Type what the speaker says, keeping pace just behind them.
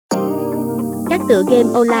Các tựa game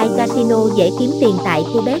online casino dễ kiếm tiền tại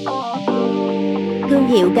Cubet. Thương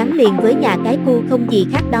hiệu gắn liền với nhà cái Cu không gì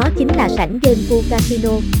khác, đó chính là sảnh game Cu Casino.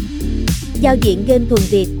 Giao diện game thuần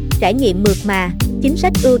Việt, trải nghiệm mượt mà, chính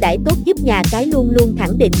sách ưu đãi tốt giúp nhà cái luôn luôn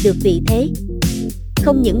khẳng định được vị thế.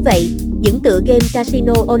 Không những vậy, những tựa game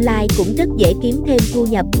casino online cũng rất dễ kiếm thêm thu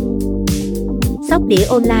nhập. Sóc đĩa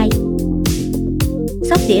online.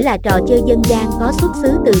 Sóc đĩa là trò chơi dân gian có xuất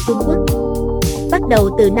xứ từ Trung Quốc. Bắt đầu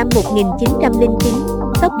từ năm 1909,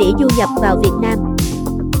 sóc đĩa du nhập vào Việt Nam.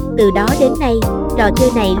 Từ đó đến nay, trò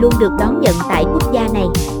chơi này luôn được đón nhận tại quốc gia này.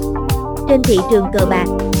 Trên thị trường cờ bạc,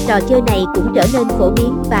 trò chơi này cũng trở nên phổ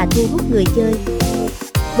biến và thu hút người chơi.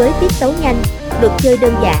 Với tiết tấu nhanh, luật chơi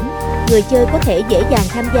đơn giản, người chơi có thể dễ dàng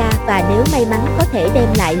tham gia và nếu may mắn có thể đem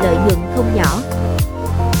lại lợi nhuận không nhỏ.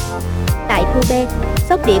 Tại Cubet,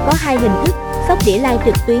 sóc đĩa có hai hình thức, sóc đĩa live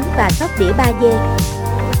trực tuyến và sóc đĩa 3D.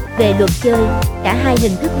 Về luật chơi, cả hai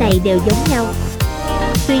hình thức này đều giống nhau.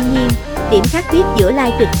 Tuy nhiên, điểm khác biệt giữa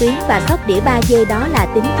live trực tuyến và sóc đĩa 3D đó là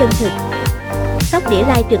tính chân thực. Sóc đĩa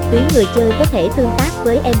live trực tuyến người chơi có thể tương tác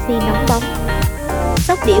với MC nóng bóng.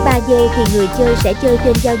 Sóc đĩa 3D thì người chơi sẽ chơi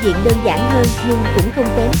trên giao diện đơn giản hơn nhưng cũng không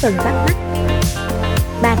kém phần bắt mắt.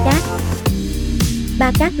 Ba Cát.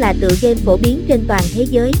 Ba Cát là tựa game phổ biến trên toàn thế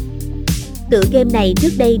giới. Tựa game này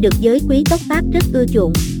trước đây được giới quý tộc Pháp rất ưa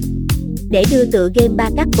chuộng. Để đưa tựa game Ba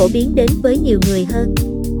Cát phổ biến đến với nhiều người hơn,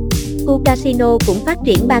 Cu Casino cũng phát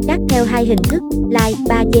triển Ba Cát theo hai hình thức, live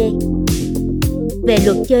 3D. Về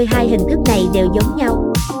luật chơi, hai hình thức này đều giống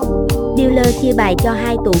nhau. Dealer chia bài cho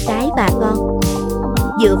hai tụ cái và con,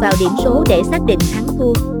 dựa vào điểm số để xác định thắng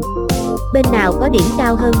thua. Bên nào có điểm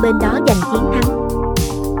cao hơn bên đó giành chiến thắng.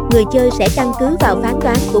 Người chơi sẽ căn cứ vào phán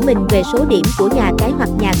đoán của mình về số điểm của nhà cái hoặc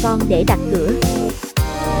nhà con để đặt cửa.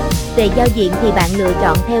 Về giao diện thì bạn lựa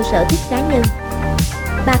chọn theo sở thích cá nhân.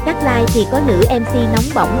 Ba Cát Live thì có nữ MC nóng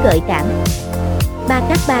bỏng gợi cảm. Ba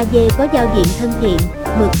Cát 3D có giao diện thân thiện,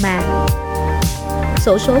 mượt mà.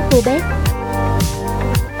 Xổ số Cubet.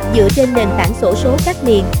 Dựa trên nền tảng xổ số các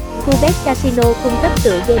miền, Cubet Casino cung cấp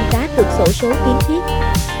tựa game cá cược xổ số kiến thiết,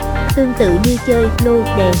 tương tự như chơi lô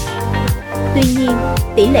đề. Tuy nhiên,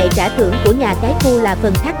 tỷ lệ trả thưởng của nhà cái Cu là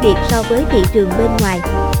phần khác biệt so với thị trường bên ngoài.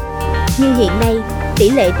 Như hiện nay, tỷ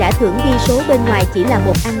lệ trả thưởng ghi số bên ngoài chỉ là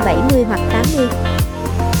 1/70 hoặc 80.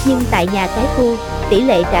 Nhưng tại nhà cái Cu, tỷ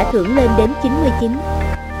lệ trả thưởng lên đến 99.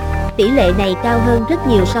 Tỷ lệ này cao hơn rất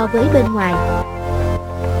nhiều so với bên ngoài.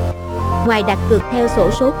 Ngoài đặt cược theo xổ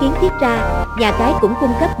số kiến thiết ra, nhà cái cũng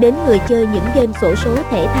cung cấp đến người chơi những game xổ số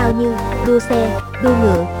thể thao như đua xe, đua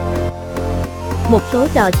ngựa, một số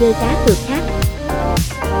trò chơi cá cược khác.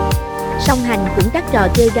 Song hành cũng các trò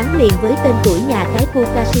chơi gắn liền với tên tuổi nhà cái Cu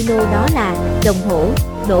Casino, đó là đồng hổ,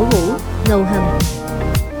 nổ hũ, ngầu hầm.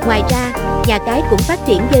 Ngoài ra, nhà cái cũng phát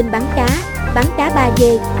triển game bắn cá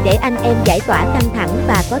 3D để anh em giải tỏa căng thẳng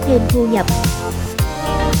và có thêm thu nhập.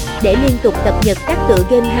 Để liên tục cập nhật các tựa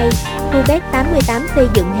game hay, Cubet 88 xây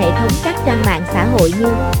dựng hệ thống các trang mạng xã hội như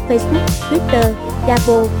Facebook, Twitter,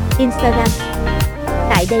 Weibo, Instagram.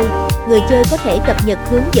 Tại đây, người chơi có thể cập nhật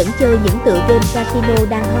hướng dẫn chơi những tựa game casino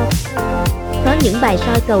đang hot. Có những bài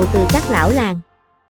soi cầu từ các lão làng.